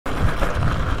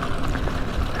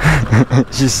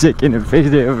She's taking a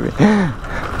video of me.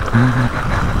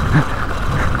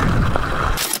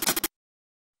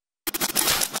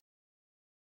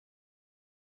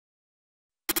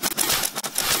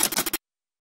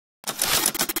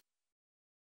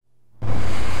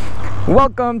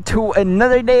 Welcome to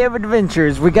another day of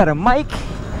adventures. We got a mic.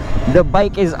 The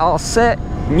bike is all set.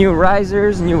 New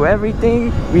risers, new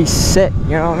everything. We set, you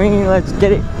know what I mean? Let's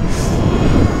get it.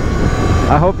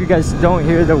 I hope you guys don't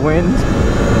hear the wind.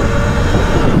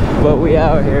 But we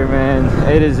out here, man.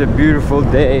 It is a beautiful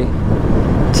day.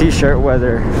 T-shirt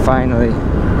weather, finally.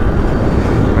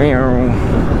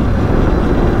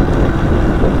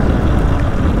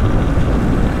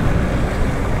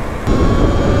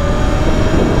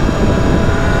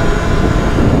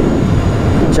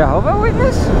 Jehovah's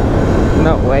Witness?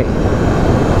 No way.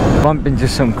 Bumping to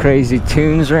some crazy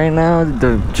tunes right now.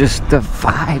 Just the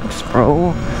vibes,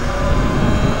 bro.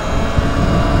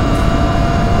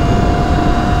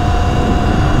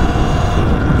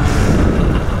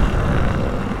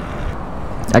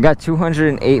 I got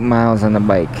 208 miles on the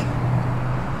bike.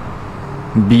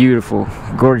 Beautiful,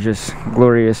 gorgeous,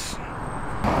 glorious.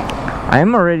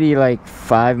 I'm already like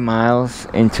 5 miles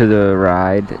into the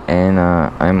ride and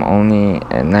I'm only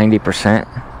at 90%.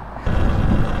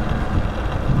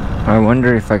 I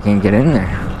wonder if I can get in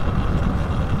there.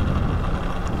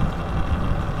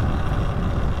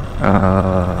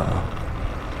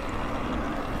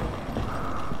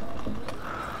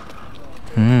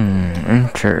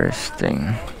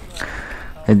 Interesting.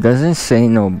 It doesn't say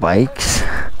no bikes.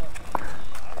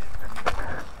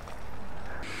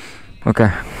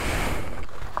 Okay.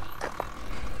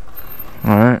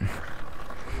 Alright.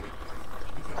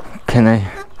 Can I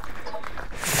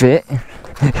fit?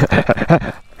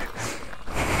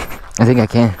 I think I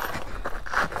can.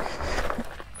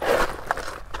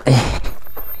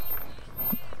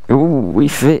 Ooh, we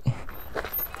fit.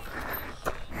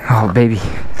 Oh, baby.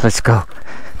 Let's go.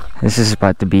 This is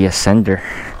about to be a sender.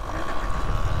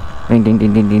 Ding, ding,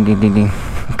 ding, ding, ding, ding, ding, ding.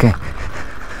 Okay.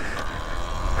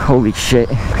 Holy shit.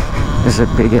 This is a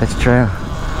big ass trail.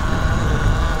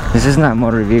 This is not a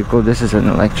motor vehicle, this is an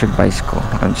electric bicycle.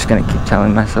 I'm just gonna keep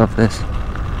telling myself this.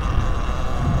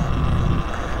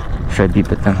 Should I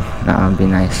beep at them? No, it'll be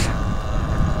nice.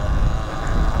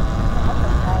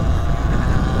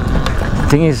 The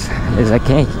thing is I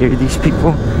can't hear these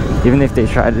people, even if they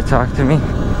try to talk to me,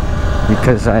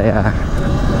 because I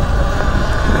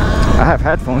have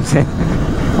headphones in.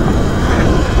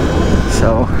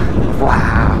 So,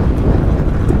 wow.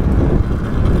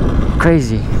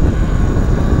 Crazy.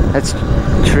 That's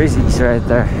trees right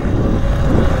there.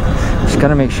 Just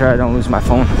gotta make sure I don't lose my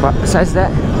phone. But besides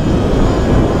that,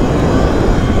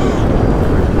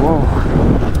 whoa.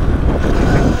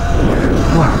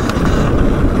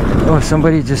 Whoa. Oh,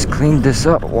 somebody just cleaned this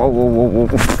up. Whoa, whoa, whoa,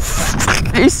 whoa.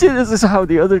 You see, this is how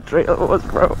the other trail was,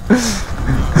 bro.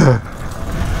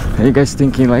 And you guys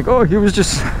thinking like, oh, he was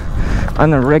just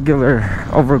on a regular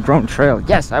overgrown trail.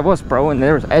 Yes, I was, bro, and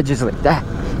there was edges like that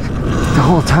the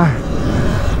whole time.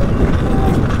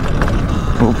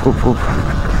 Boop, boop, boop.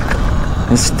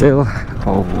 And still,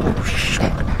 oh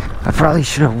shit, I probably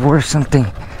should have wore something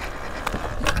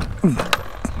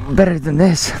better than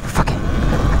this. Fuck it.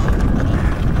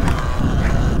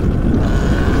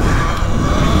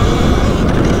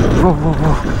 Whoa, whoa,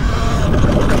 whoa.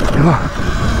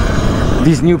 Whoa.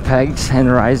 These new pegs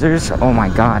and risers, oh my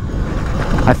god,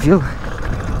 I feel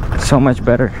so much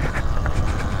better.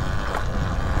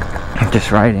 I'm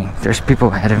just riding. There's people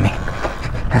ahead of me.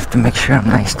 I have to make sure I'm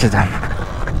nice to them.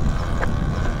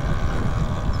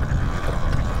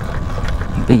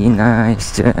 Be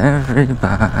nice to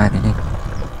everybody.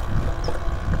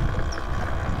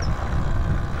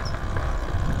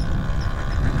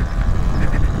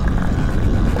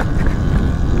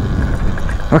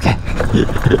 Okay.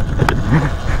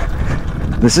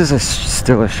 This is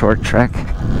still a short trek.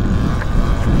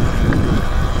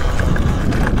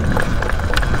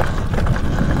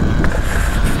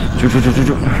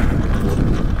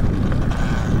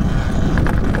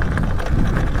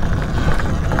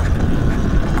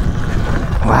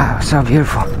 Wow, so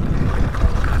beautiful.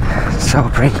 So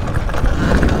pretty.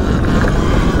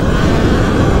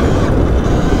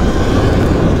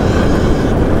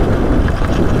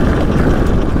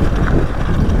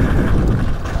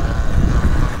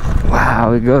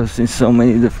 Wow, it goes in so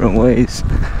many different ways.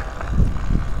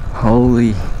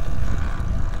 Holy,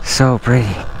 so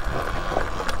pretty.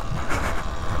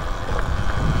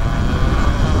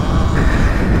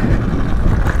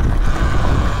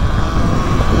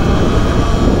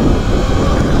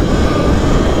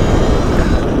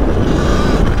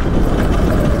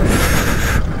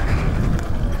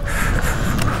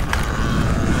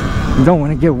 You don't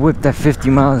want to get whipped at 50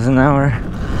 miles an hour.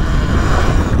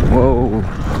 Whoa.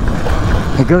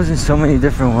 It goes in so many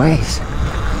different ways.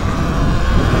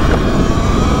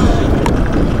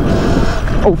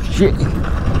 Oh shit.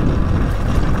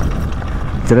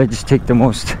 Did I just take the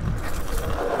most?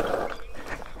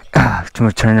 Ah, too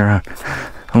much turnaround.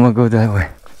 I'm gonna go that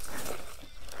way.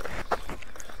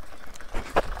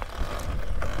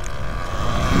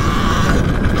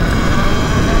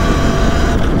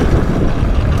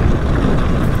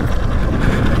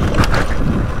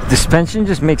 The suspension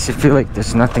just makes it feel like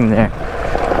there's nothing there.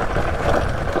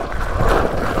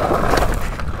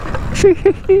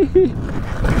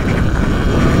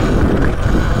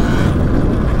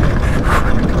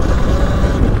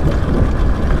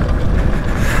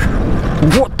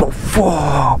 What the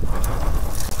fuck?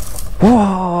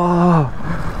 Whoa!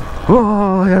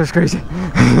 Whoa, that was crazy.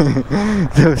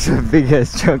 That was a big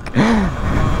ass chunk.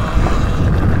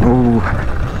 Oh,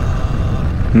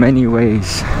 many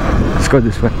ways. Let's go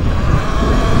this way.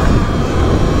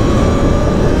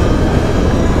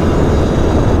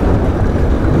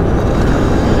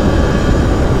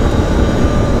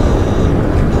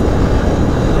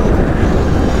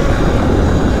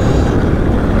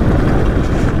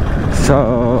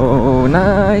 So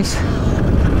nice.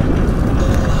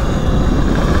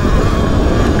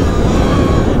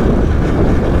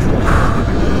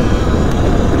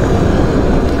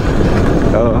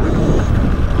 Oh.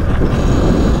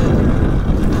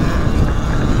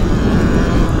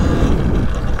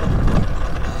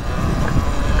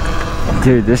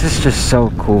 Dude, this is just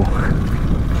so cool.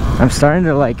 I'm starting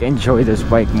to like enjoy this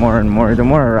bike more and more. The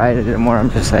more I ride it, the more I'm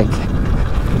just like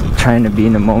trying to be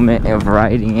in the moment of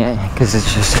riding it, because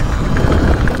it's just,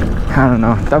 I don't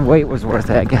know, that wait was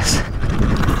worth it, I guess.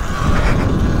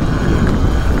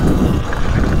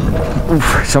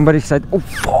 Oof, somebody said, oof,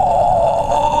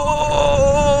 oh,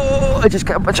 I just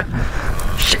got a bunch of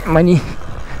shit in my knee.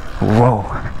 Whoa.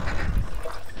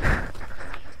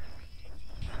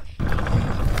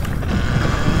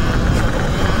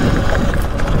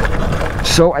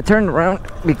 So I turned around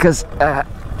because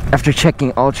after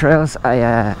checking all trails,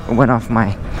 I went off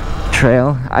my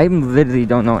trail. I literally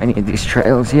don't know any of these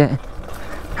trails yet.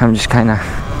 I'm just kind of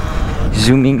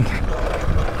zooming,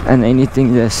 and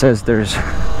anything that says there's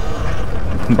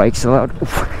bikes allowed.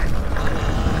 Oof.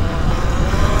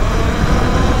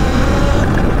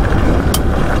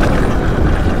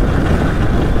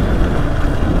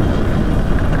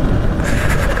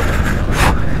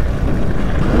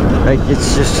 Like,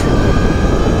 it's just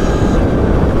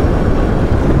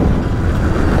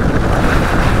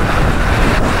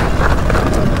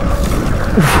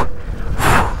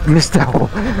missed that hole.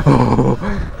 Oh.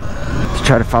 Let's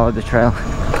try to follow the trail.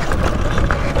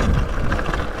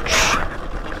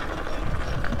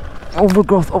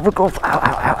 Overgrowth, overgrowth. Ow,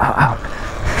 ow, ow, ow, ow.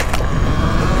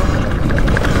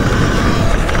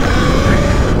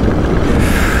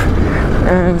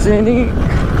 And Zanny.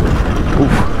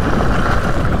 Oof.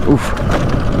 Oof.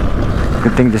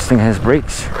 Good thing this thing has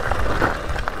brakes.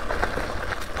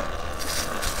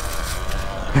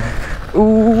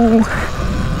 Ooh.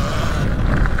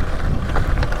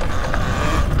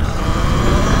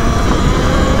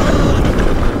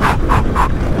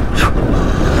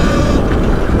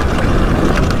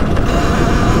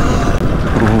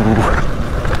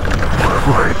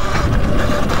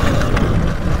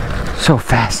 So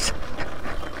fast.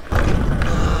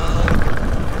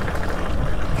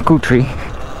 Cool tree.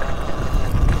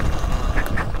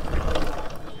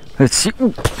 Let's see.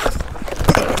 Ooh.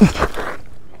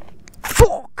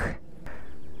 Fuck.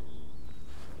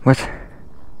 What?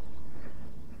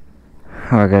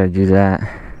 Oh, I gotta do that.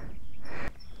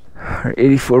 Or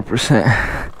 84%.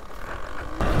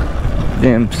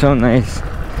 Damn, so nice.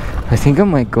 I think I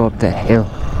might go up that hill.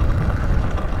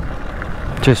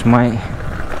 Just might.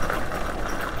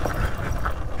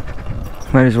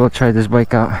 Might as well try this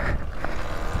bike out.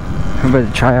 I'm about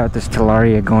to try out this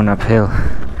Talaria going uphill.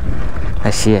 I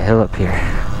see a hill up here.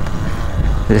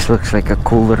 This looks like a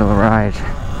cool little ride.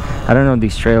 I don't know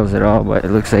these trails at all, but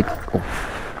it looks like, oh.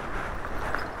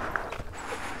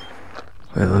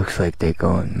 It looks like they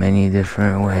go in many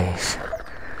different ways.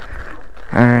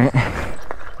 Alright.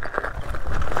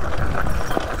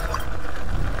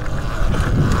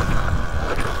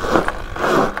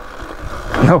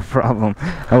 No problem.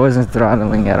 I wasn't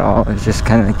throttling at all. I was just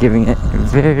kind of giving it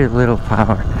very little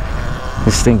power.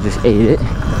 This thing just ate it.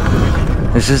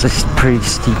 This is a pretty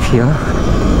steep hill.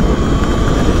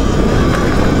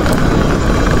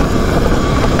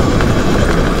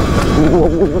 Whoa,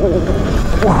 whoa, whoa,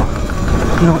 whoa.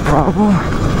 No problem.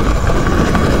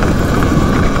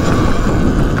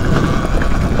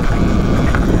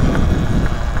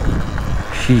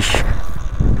 Sheesh.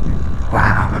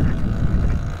 Wow.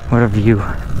 What a view.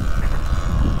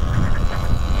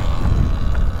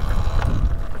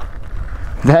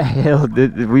 That hill,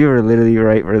 we were literally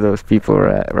right where those people were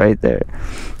at, right there.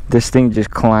 This thing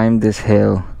just climbed this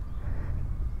hill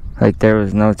like there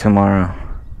was no tomorrow.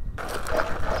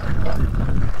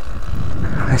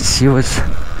 Let's see what's,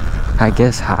 I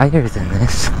guess, higher than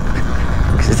this,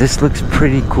 because this looks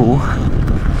pretty cool.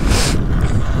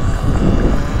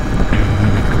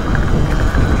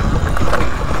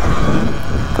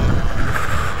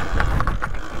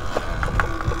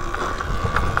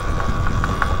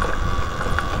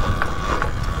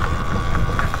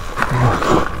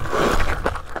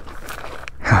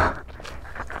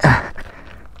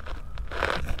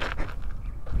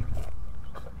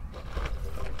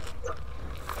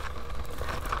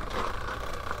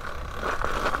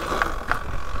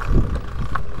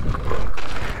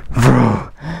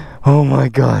 Oh my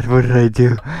god, what did I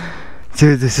do?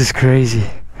 Dude, this is crazy.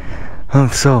 I'm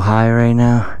so high right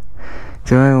now.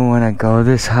 Do I even want to go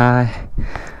this high?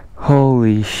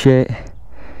 Holy shit.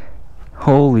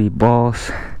 Holy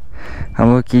balls.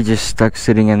 I'm lucky just stuck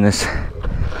sitting in this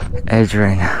edge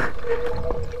right now.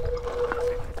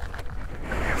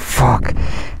 Fuck.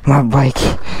 My bike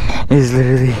is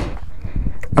literally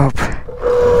up.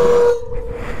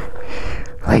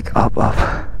 Like up.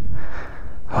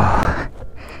 Oh.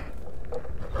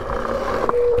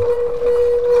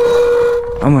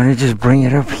 I'm gonna just bring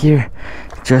it up here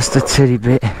just a titty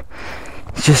bit,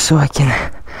 just so I can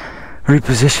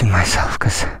reposition myself,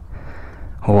 because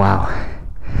wow,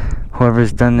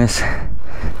 whoever's done this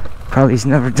probably has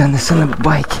never done this on a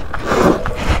bike.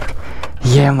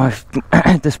 Yeah,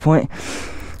 at this point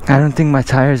I don't think my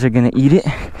tires are gonna eat it.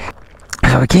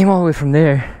 So I came all the way from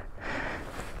there.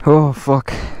 Oh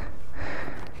fuck.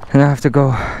 And I have to go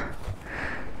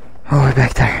all the way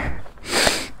back there.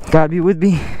 God be with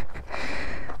me.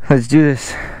 Let's do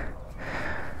this.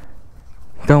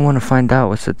 Don't want to find out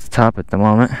what's at the top at the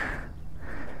moment,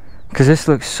 because this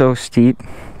looks so steep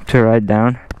to ride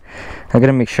down. I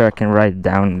gotta make sure I can ride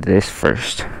down this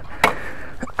first.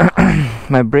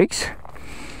 My brakes,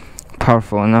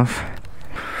 powerful enough.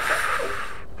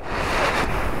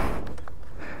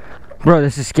 Bro,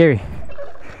 this is scary.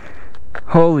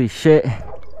 Holy shit.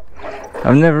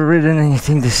 I've never ridden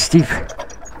anything this steep.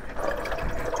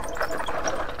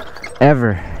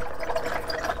 Ever.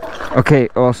 Okay,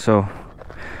 also,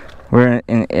 we're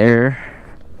in air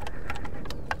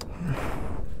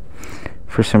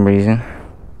for some reason.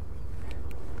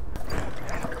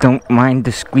 Don't mind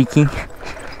the squeaking.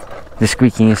 The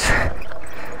squeaking is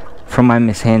from my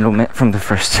mishandlement from the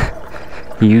first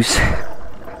use.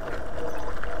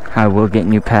 I will get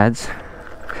new pads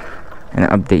and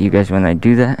update you guys when I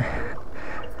do that.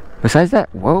 Besides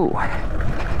that, whoa,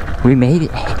 we made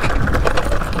it.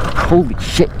 Holy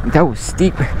shit, that was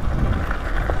steep.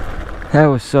 That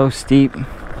was so steep.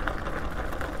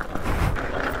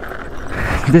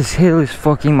 This hill is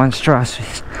fucking monstrous.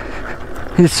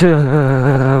 It's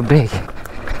so big.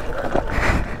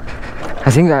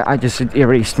 I think I just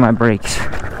erased my brakes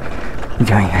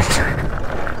doing this.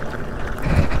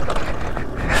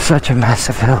 Such a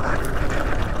massive hill.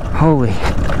 Holy.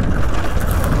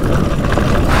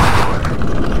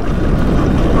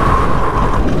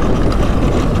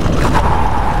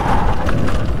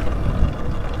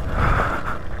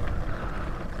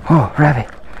 Oh, rabbit.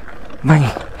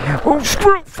 Bunny. Oh,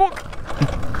 squirrel, fuck.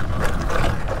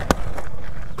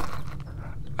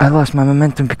 I lost my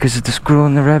momentum because of the squirrel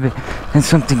and the rabbit and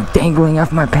something dangling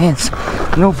off my pants.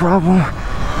 No problem.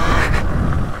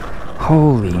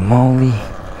 Holy moly.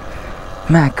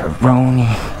 Macaroni.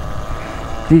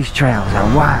 These trails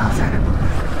are wild.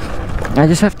 I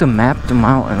just have to map them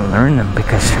out and learn them,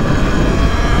 because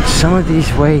some of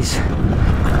these ways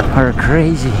are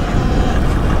crazy.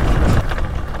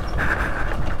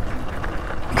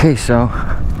 Okay, so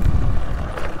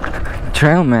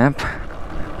trail map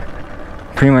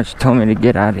pretty much told me to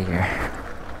get out of here,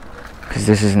 because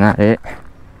this is not it.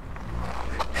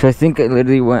 So I think I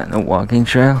literally went on a walking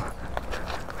trail.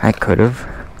 I could have.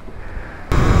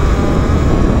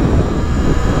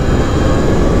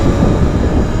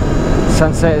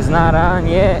 Sunset is not on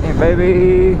yet,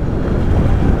 baby.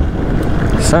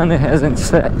 Sun hasn't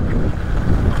set.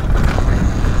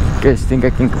 You guys think I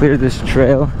can clear this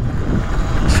trail?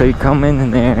 So you come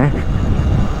in there,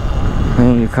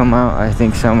 and you come out, I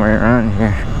think, somewhere around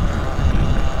here.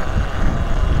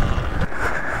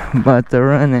 About to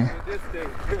run it.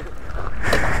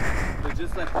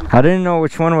 I didn't know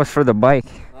which one was for the bike.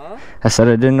 Huh? I said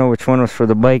I didn't know which one was for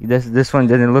the bike. This one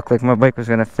didn't look like my bike was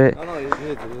gonna fit. Oh, no, it is.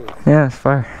 It is. Yeah, it's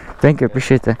fire. Thank you,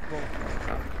 appreciate that.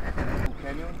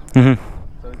 So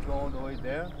it's go all the way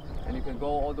there, and you can go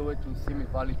all the way to Simi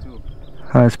Valley too.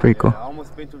 Oh, that's pretty cool. I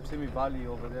almost been to Simi Valley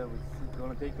over there. It's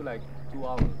gonna take you like 2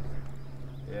 hours.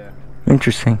 Yeah.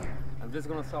 Interesting. I'm just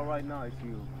gonna start right now if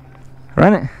you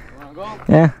Run it. wanna go.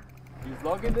 Yeah. You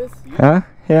vlogging this? You? Huh?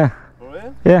 Yeah. For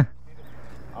real? Yeah.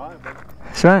 Alright, bro.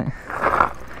 That's right.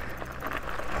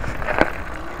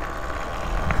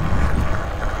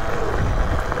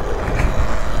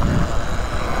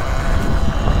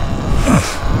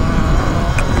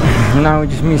 Now we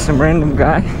just meet some random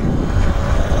guy,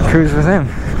 cruise with him.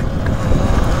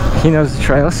 He knows the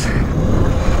trails,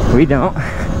 we don't.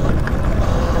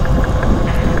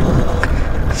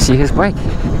 See his bike.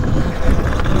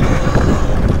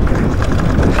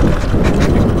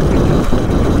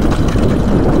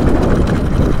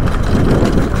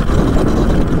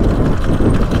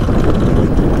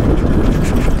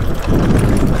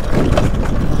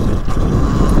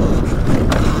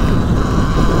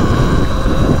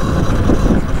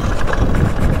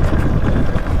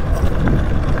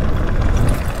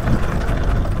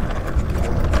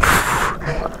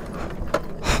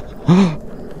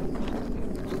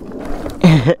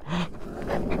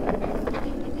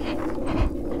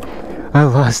 I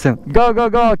lost him. Go, go,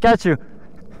 go, I'll catch you.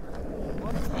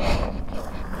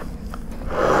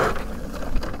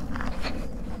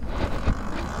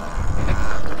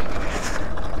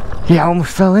 Yeah, I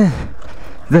almost fell in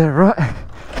the rut.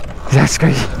 That's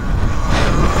crazy.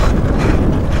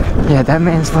 Yeah, that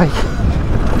man's bike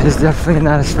is definitely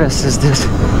not as fast as this.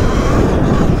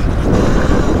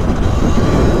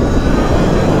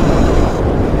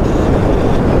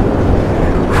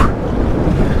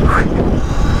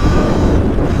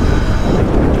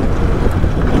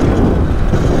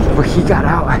 But he got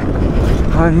out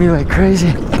on me like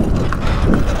crazy.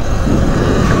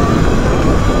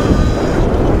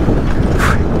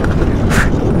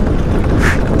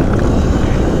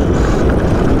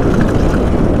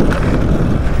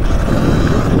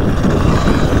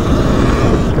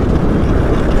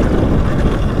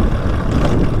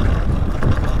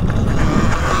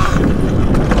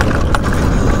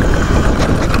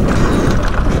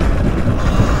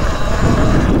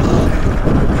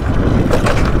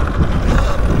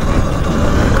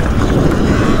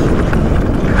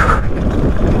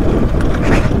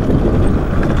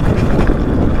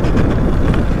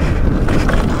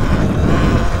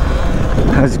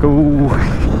 Let's go.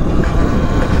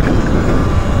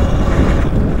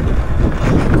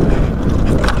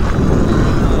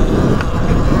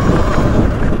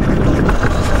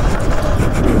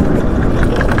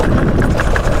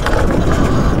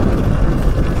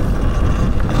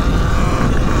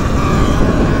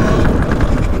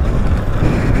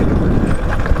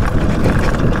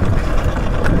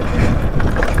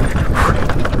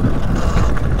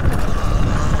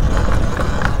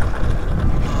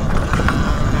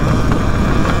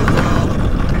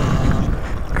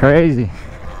 Crazy.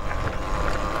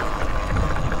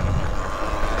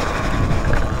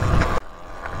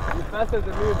 You're faster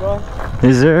than me, bro.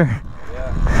 Is there?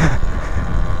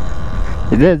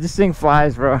 Yeah. This thing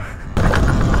flies, bro.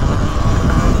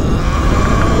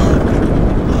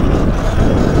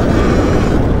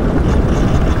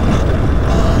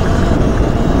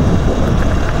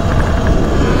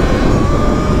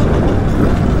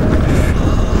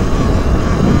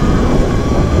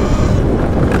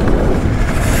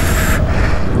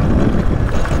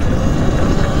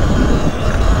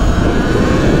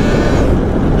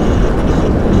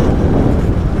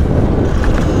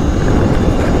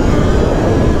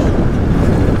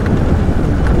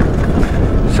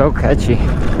 So catchy.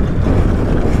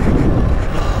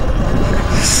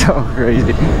 So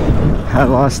crazy. I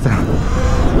lost him.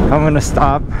 I'm gonna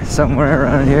stop somewhere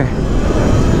around here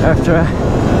after I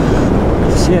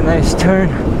see a nice turn.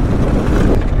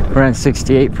 We're at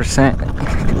 68%.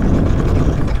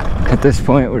 At this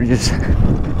point, we're just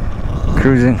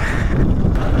cruising.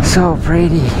 So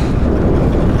pretty.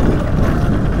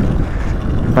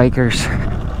 Bikers.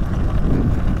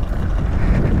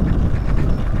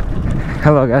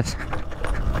 Hello, guys.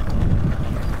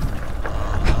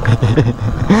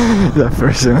 The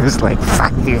person was like,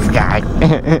 fuck this guy.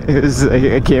 It was like,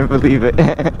 I can't believe it.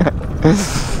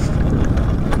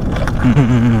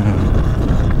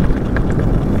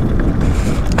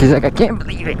 He's like, I can't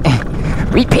believe it.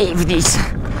 We pave these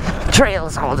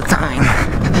trails all the time.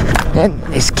 And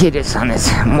this kid is on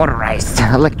his motorized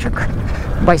electric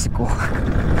bicycle.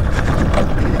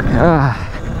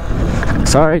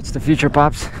 Sorry, it's the future,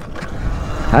 Pops.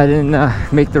 I didn't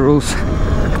make the rules,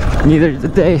 neither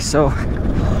did they, so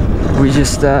we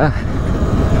just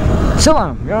chill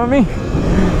on them, you know what I mean?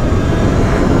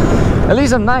 At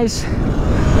least I'm nice.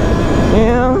 You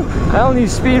know, I only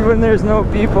speed when there's no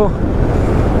people.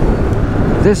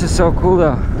 This is so cool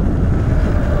though.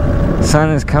 Sun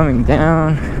is coming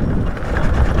down.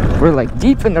 We're like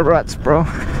deep in the ruts, bro.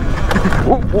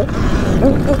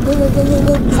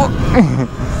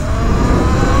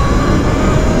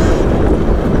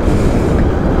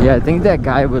 Yeah, I think that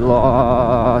guy we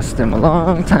lost him a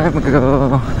long time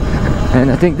ago. And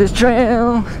I think this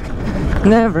trail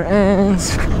never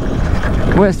ends.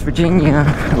 West Virginia.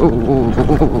 Oh,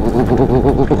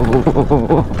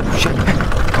 shit.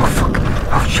 Oh, fuck.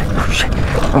 Oh, shit. Oh, shit.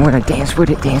 I'm gonna dance with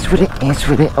it, dance with it, dance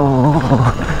with it. Oh.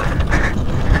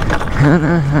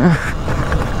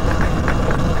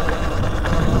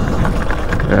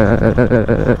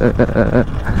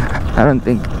 I don't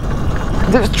think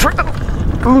this trail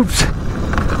loops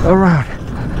around.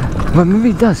 But maybe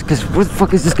it does, because where the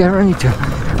fuck is this guy running to?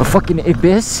 A fucking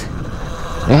abyss?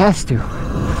 It has to.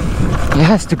 It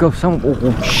has to go somewhere.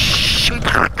 Oh, shit.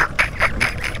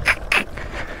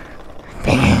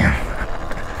 Damn.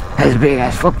 That's a big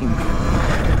ass fucking.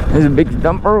 There's a big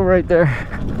dumper right there.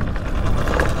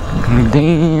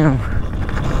 Damn.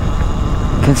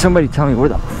 Can somebody tell me where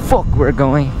the fuck we're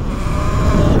going?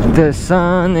 The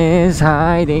sun is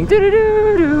hiding.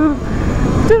 Do-do-do-do.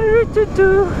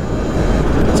 Do-do-do-do.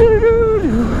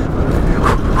 Do-do-do-do.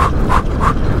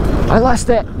 I lost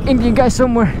that Indian guy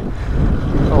somewhere.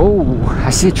 Oh, I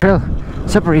see a trail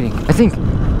separating. I think.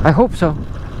 I hope so.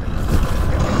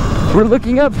 We're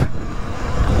looking up.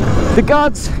 The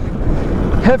gods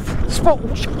have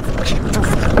spoken.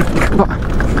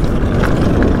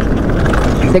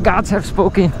 The gods have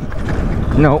spoken.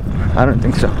 No, I don't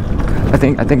think so. I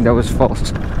think that was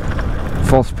false.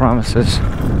 False promises.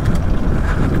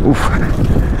 Oof.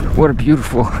 What a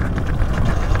beautiful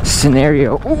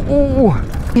scenario. Ooh.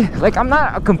 Yeah, like, I'm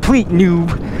not a complete noob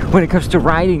when it comes to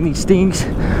riding these things,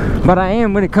 but I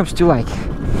am when it comes to like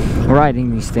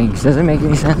riding these things. Does it make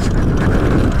any sense?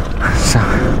 So,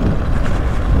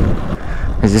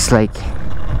 is this like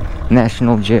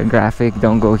National Geographic?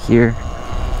 Don't go here.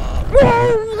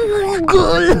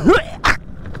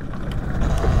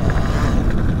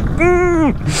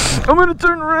 I'm gonna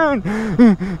turn around.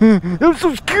 I'm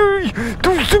so scary.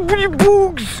 There's so many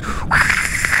bugs.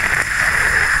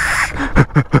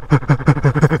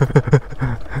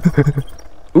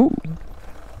 Ooh.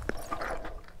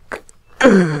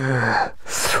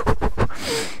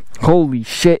 Holy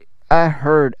shit. I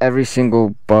heard every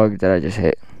single bug that I just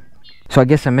hit. So I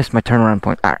guess I missed my turnaround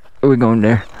point. Alright, we're going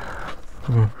there.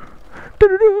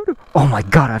 Oh my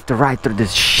god, I have to ride through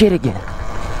this shit again.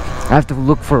 I have to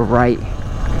look for a right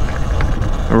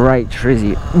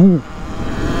trizzy. Ooh.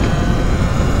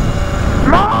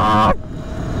 Ah!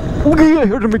 Okay, I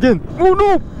heard him again. Oh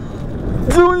no!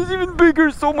 This one is even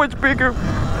bigger, so much bigger.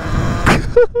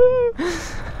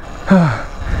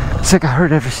 It's like I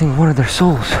heard every single one of their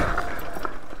souls.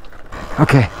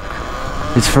 Okay,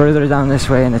 it's further down this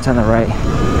way and it's on the right.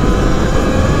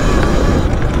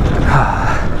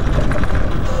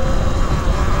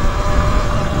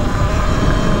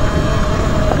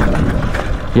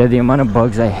 Yeah, the amount of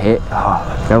bugs I hit,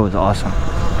 oh, that was awesome.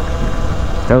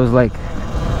 That was like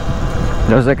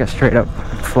a straight up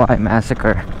fly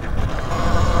massacre.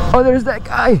 Oh, there's that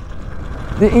guy,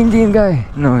 the Indian guy.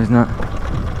 No, he's not.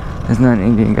 It's not an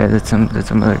Indian guy. That's some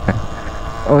other guy.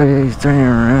 Oh yeah, he's turning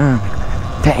around.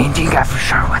 That Indian guy for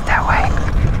sure went that way,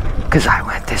 cause I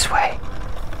went this way.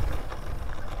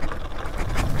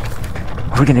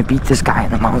 We're gonna beat this guy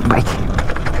on the mountain bike.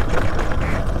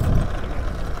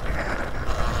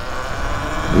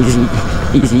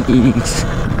 Easy eatings.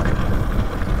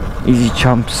 Easy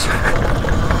chumps.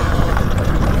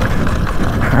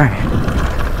 Alright.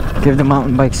 Give the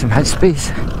mountain bike some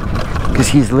headspace, because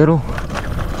he's little.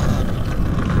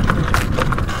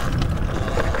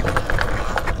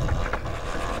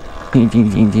 And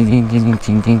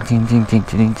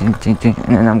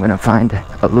then I'm gonna find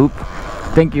a loop.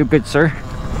 Thank you, good sir.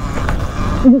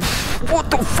 Oof, what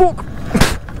the fuck?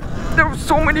 There were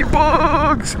so many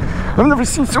bugs. I've never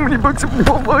seen so many bugs in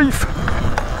my life.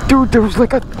 Dude, there was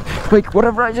like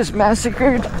whatever I just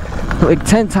massacred like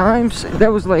 10 times, that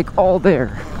was like all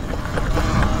there.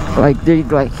 Like they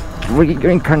like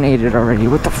reincarnated already.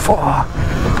 What the fuck?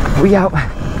 We out.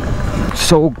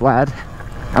 So glad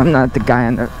I'm not the guy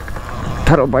on the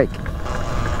pedal bike.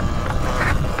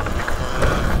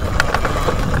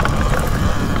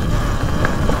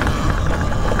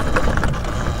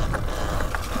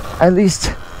 At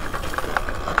least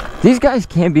these guys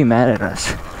can't be mad at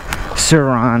us,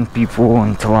 Suran people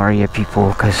and Talaria people,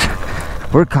 because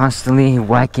we're constantly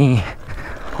whacking,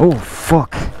 oh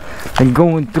fuck, and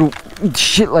going through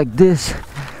shit like this.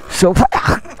 So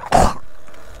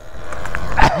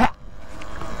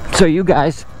so you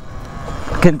guys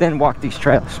can then walk these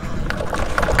trails.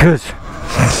 Cause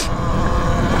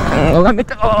let me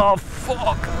oh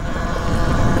fuck,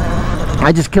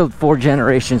 I just killed 4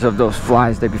 generations of those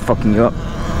flies. They be fucking you up.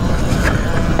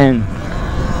 And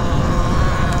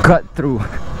cut through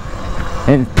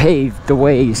and paved the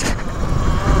ways.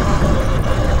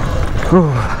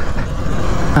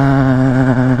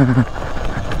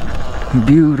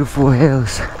 Beautiful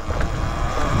hills.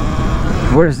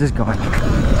 Where is this going?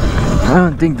 I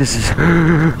don't think this is.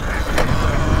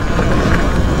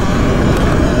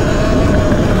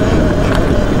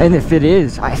 And if it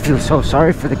is, I feel so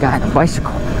sorry for the guy on the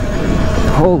bicycle.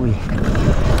 Holy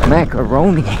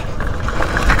macaroni.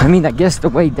 I mean, I guess the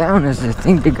way down is the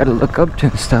thing they gotta look up to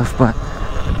and stuff, but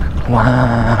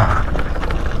wow.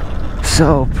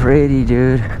 So pretty,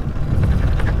 dude.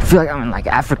 I feel like I'm in like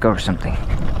Africa or something.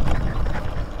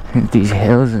 These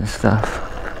hills and stuff.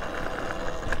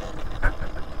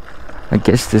 I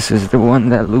guess this is the one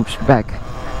that loops back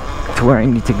to where I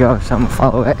need to go, so I'm gonna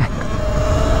follow it.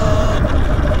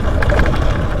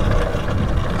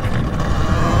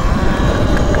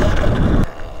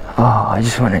 Oh, I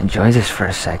just want to enjoy this for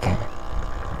a second.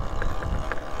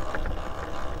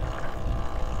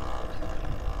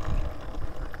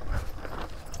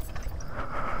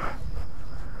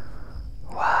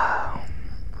 Wow.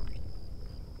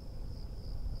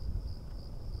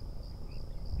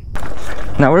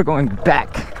 Now we're going back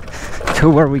to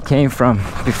where we came from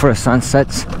before the sun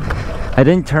sets. I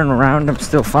didn't turn around, I'm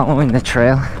still following the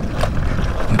trail.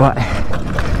 But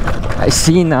I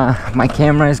seen my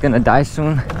camera is gonna die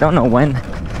soon. Don't know when,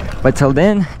 but till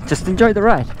then, just enjoy the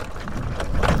ride.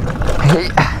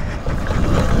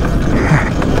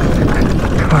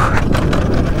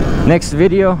 Next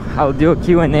video, I'll do a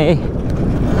Q&A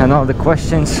and all the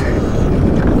questions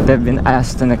that have been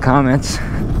asked in the comments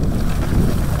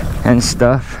and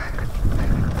stuff.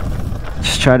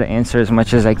 Just try to answer as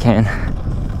much as I can.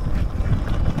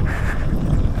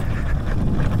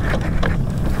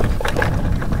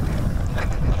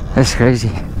 That's crazy.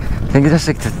 I think that's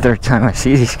like the 3rd time I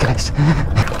see these guys.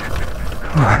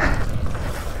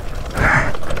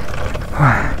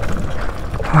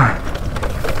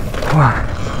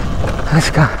 Let's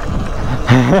go.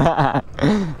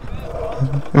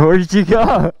 Where did you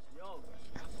go? Yo,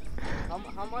 how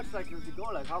much like does it go?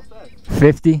 Like how fast?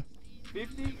 50.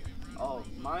 50? Oh,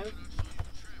 miles?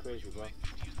 Crazy, bro.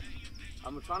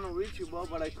 I'm trying to reach you, bro,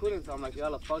 but I couldn't, so I'm like,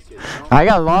 yalla, fuck it, you know? I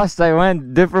got lost. I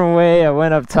went different way. I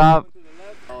went up top.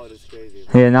 Oh, that's crazy,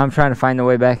 bro. Yeah, now I'm trying to find the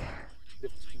way back.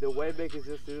 The way back is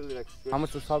just literally like straight. How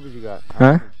much subscribers you got?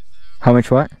 Huh? How much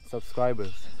what?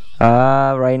 Subscribers.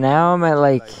 Right now I'm at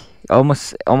like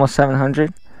almost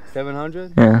 700.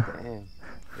 700? Yeah. Damn,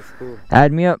 that's cool.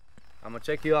 Add me up. I'm gonna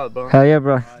check you out, bro. Hell yeah,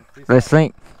 bro. Let's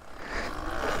link.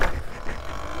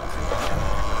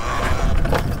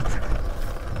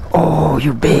 Oh,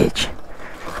 you bitch.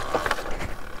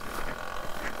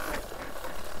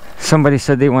 Somebody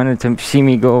said they wanted to see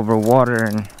me go over water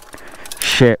and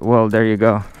shit. Well, there you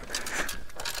go.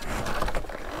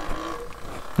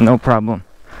 No problem.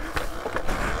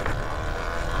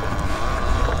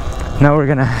 Now we're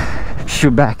gonna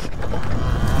shoot back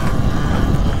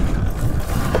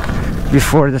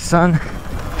before the sun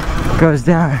goes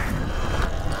down.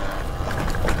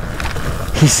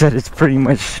 He said it's pretty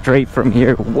much straight from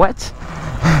here. What?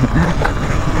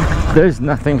 There's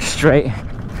nothing straight.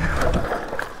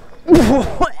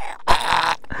 What?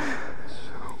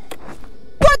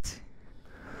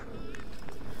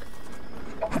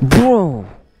 Bro.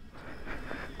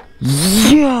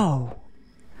 Yo.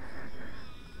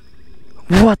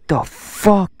 What the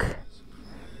fuck?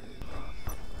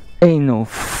 Ain't no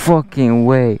fucking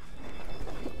way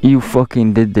you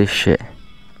fucking did this shit.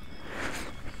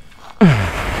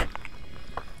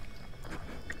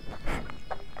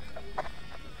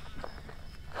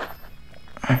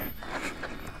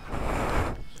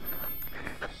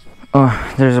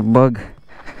 Oh, there's a bug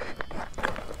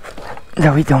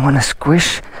that we don't want to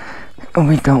squish.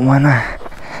 We don't want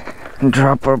to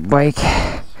drop our bike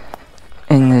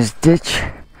in this ditch.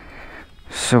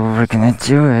 So what we're gonna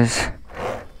do is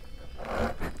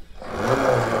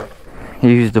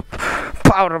use the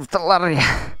power of Talaria.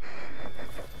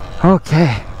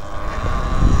 Okay.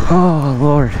 Oh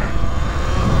Lord,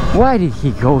 why did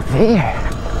he go there?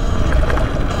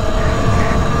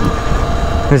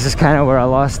 This is kind of where I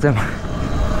lost him.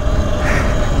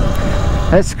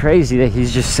 That's crazy that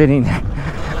he's just sitting there.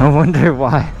 I wonder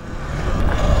why.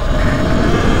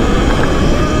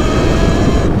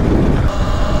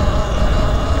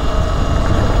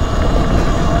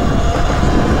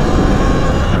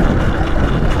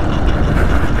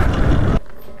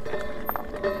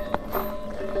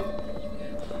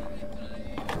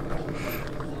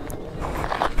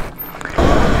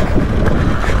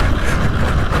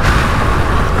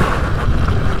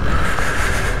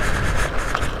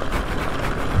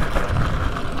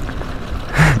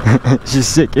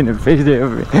 She's taking a picture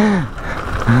of me.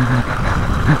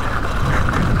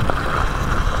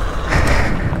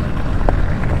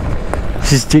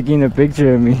 She's taking a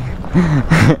picture of me.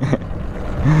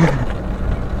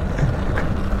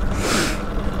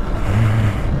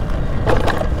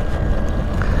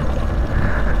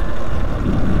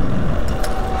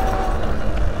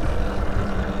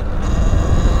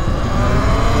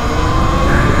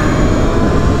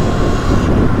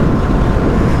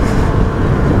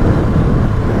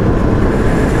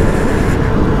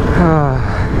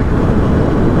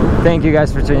 Thank you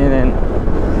guys for tuning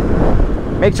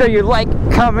in. Make sure you like,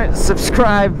 comment,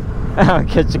 subscribe. I'll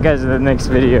catch you guys in the next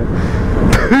video.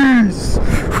 Peace!